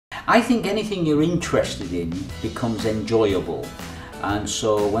I think anything you're interested in becomes enjoyable. And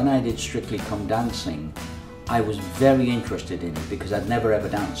so when I did Strictly Come Dancing, I was very interested in it because I'd never ever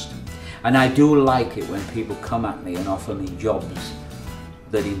danced. And I do like it when people come at me and offer me jobs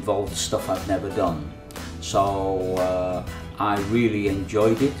that involve stuff I've never done. So I really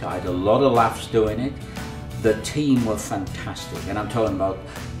enjoyed it. I had a lot of laughs doing it. The team were fantastic, and I'm talking about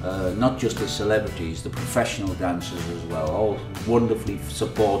not just the celebrities, the professional dancers as well, all wonderfully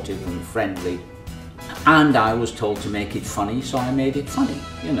supportive and friendly. And I was told to make it funny, so I made it funny,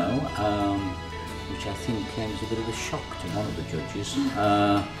 you know, which I think came as a bit of a shock to one of the judges,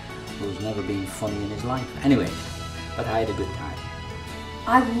 who's never been funny in his life. Anyway, but I had a good time.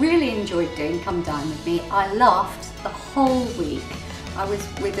 I really enjoyed doing Come Dine With Me. I laughed the whole week. I was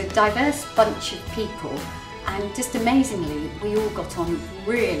with a diverse bunch of people, and just amazingly, we all got on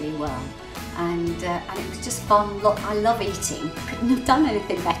really well. And it was just fun. I love eating. Couldn't have done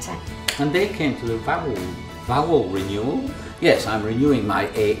anything better. And they came to the vowel renewal. Yes, I'm renewing my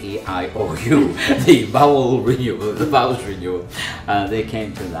A-E-I-O-U, the vowel renewal, the vowels renewal. They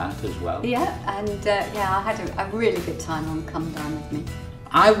came to that as well. Yeah, and yeah, I had a really good time on Come Dine With Me.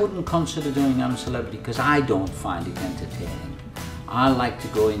 I wouldn't consider doing I'm a Celebrity because I don't find it entertaining. I like to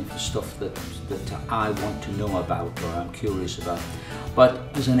go in for stuff that I want to know about or I'm curious about. But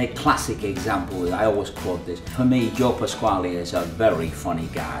as a classic example, I always quote this. For me, Joe Pasquale is a very funny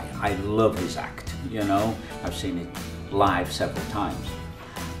guy. I love his act, you know. I've seen it live several times.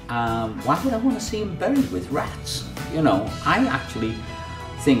 Why would I want to see him buried with rats? You know, I actually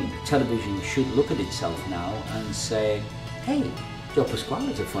think television should look at itself now and say, hey, Joe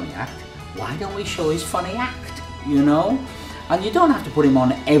Pasquale is a funny act. Why don't we show his funny act, you know? And you don't have to put him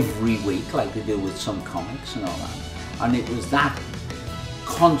on every week like they do with some comics and all that. And it was that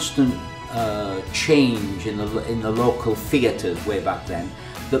constant change in the local theatres way back then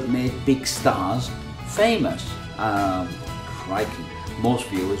that made big stars famous. Crikey, most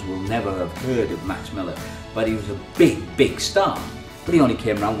viewers will never have heard of Max Miller, but he was a big star. But he only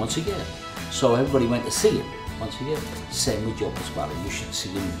came around once a year, so everybody went to see him once a year. Same with Joe Pasquale. You should see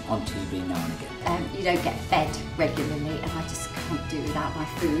him on TV now and again. You don't get fed regularly, and I just can't do without my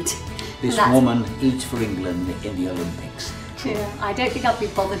food. This woman eats for England in the Olympics. Yeah, I don't think I'd be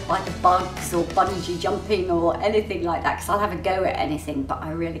bothered by the bugs or bungee jumping or anything like that, because I'll have a go at anything, but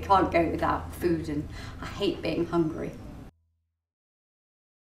I really can't go without food, and I hate being hungry.